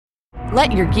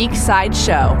Let your geek side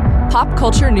show. Pop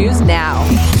culture news now.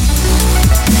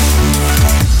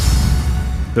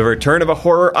 The return of a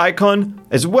horror icon,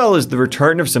 as well as the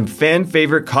return of some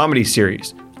fan-favorite comedy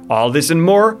series. All this and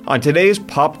more on today's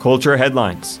pop culture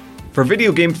headlines. For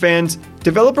video game fans,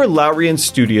 developer Larian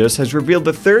Studios has revealed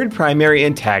the third primary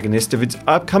antagonist of its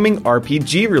upcoming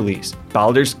RPG release,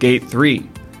 Baldur's Gate 3.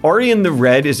 Orien the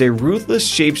Red is a ruthless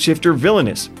shapeshifter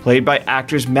villainess, played by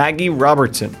actress Maggie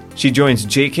Robertson. She joins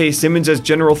J.K. Simmons as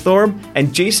General Thorm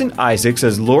and Jason Isaacs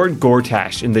as Lord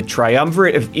Gortash in the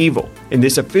Triumvirate of Evil in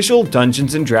this official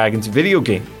Dungeons & Dragons video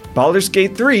game. Baldur's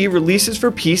Gate 3 releases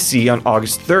for PC on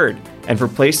August 3rd and for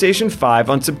PlayStation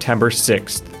 5 on September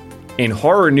 6th. In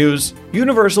horror news,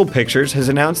 Universal Pictures has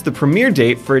announced the premiere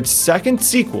date for its second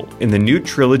sequel in the new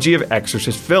trilogy of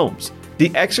Exorcist films.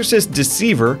 The Exorcist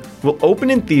Deceiver will open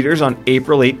in theaters on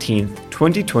April 18,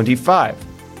 2025.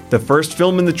 The first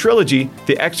film in the trilogy,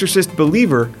 The Exorcist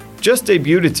Believer, just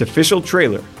debuted its official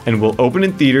trailer and will open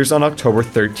in theaters on October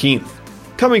 13th.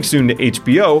 Coming soon to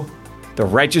HBO, The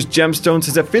Righteous Gemstones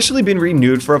has officially been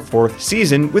renewed for a fourth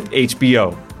season with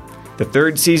HBO. The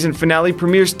third season finale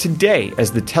premieres today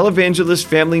as the televangelist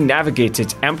family navigates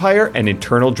its empire and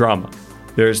internal drama.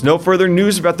 There is no further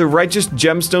news about The Righteous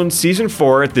Gemstones Season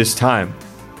 4 at this time.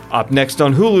 Up next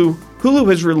on Hulu, Hulu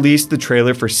has released the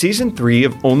trailer for Season 3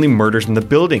 of Only Murders in the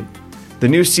Building. The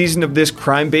new season of this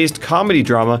crime-based comedy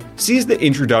drama sees the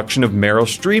introduction of Meryl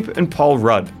Streep and Paul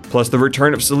Rudd, plus the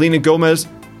return of Selena Gomez,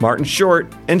 Martin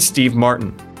Short, and Steve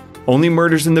Martin. Only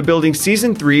Murders in the Building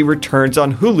Season 3 returns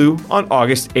on Hulu on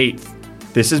August 8th.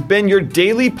 This has been your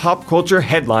daily pop culture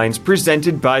headlines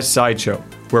presented by Sideshow,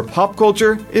 where pop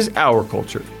culture is our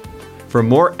culture. For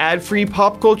more ad-free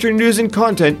pop culture news and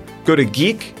content, go to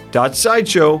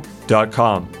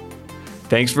geek.sideshow.com.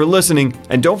 Thanks for listening,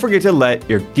 and don't forget to let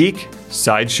your geek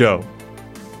side show.